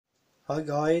Hi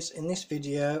guys, in this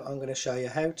video I'm going to show you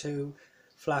how to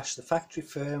flash the factory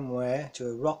firmware to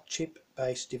a Rockchip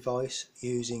based device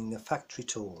using the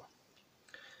FactoryTool.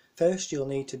 First you'll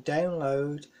need to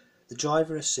download the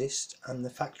driver assist and the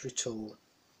FactoryTool.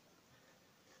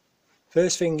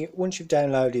 First thing, once you've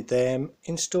downloaded them,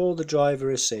 install the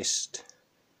driver assist.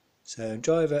 So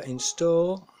driver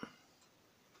install,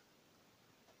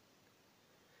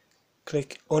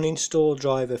 click uninstall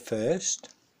driver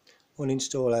first,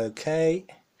 uninstall OK,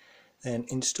 then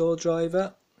install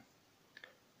driver,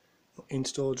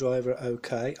 install driver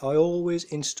OK. I always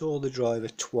install the driver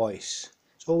twice.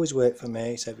 It's always worked for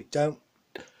me, so if it don't,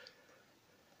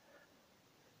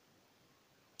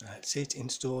 that's it,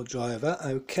 install driver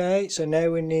OK. So now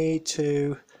we need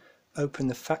to open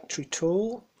the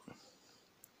FactoryTool.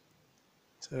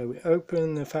 So we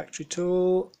open the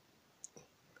FactoryTool,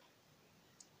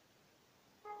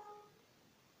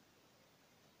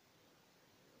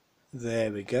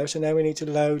 there we go. So now we need to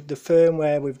load the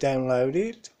firmware we've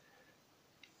downloaded.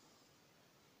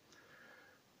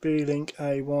 B-Link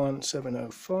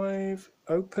A1705,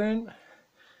 open.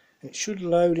 It should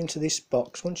load into this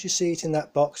box. Once you see it in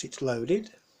that box, it's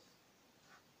loaded.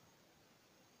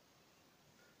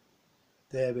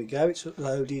 There we go, it's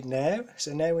loaded now.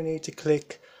 So now we need to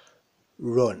click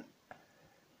run.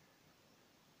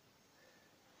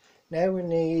 Now we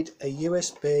need a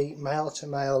USB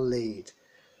male-to-male lead.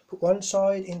 Put one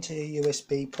side into a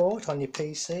USB port on your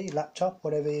PC, laptop,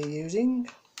 whatever you're using.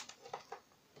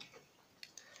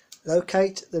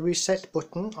 Locate the reset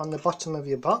button on the bottom of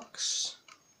your box.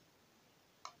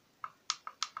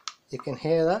 You can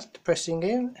hear that pressing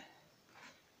in.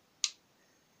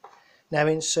 Now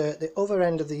insert the other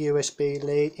end of the USB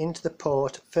lead into the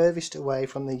port furthest away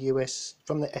from the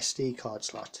SD card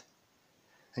slot,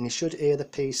 and you should hear the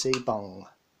PC bong.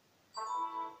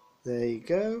 There you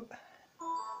go.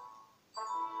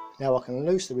 Now I can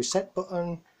release the reset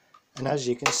button, and as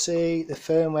you can see, the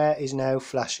firmware is now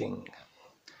flashing.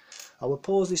 I will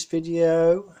pause this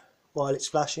video while it's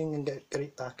flashing and get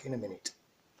it back in a minute.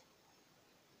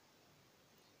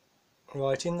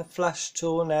 Right, in the flash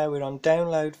tool now we're on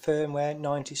download firmware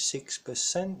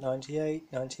 96%,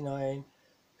 98, 99.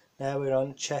 Now we're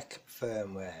on check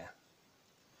firmware.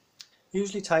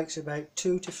 Usually takes about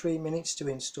 2 to 3 minutes to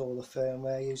install the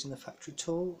firmware using the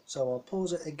FactoryTool, so I'll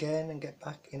pause it again and get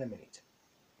back in a minute.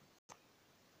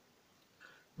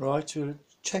 Right, so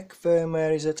check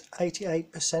firmware is at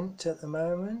 88% at the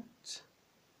moment,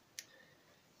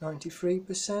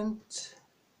 93%,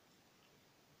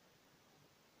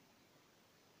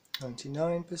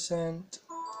 99%.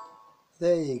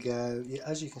 There you go.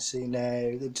 As you can see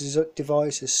now, the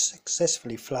device has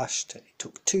successfully flashed. It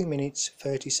took 2 minutes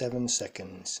 37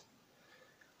 seconds.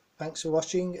 Thanks for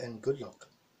watching and good luck.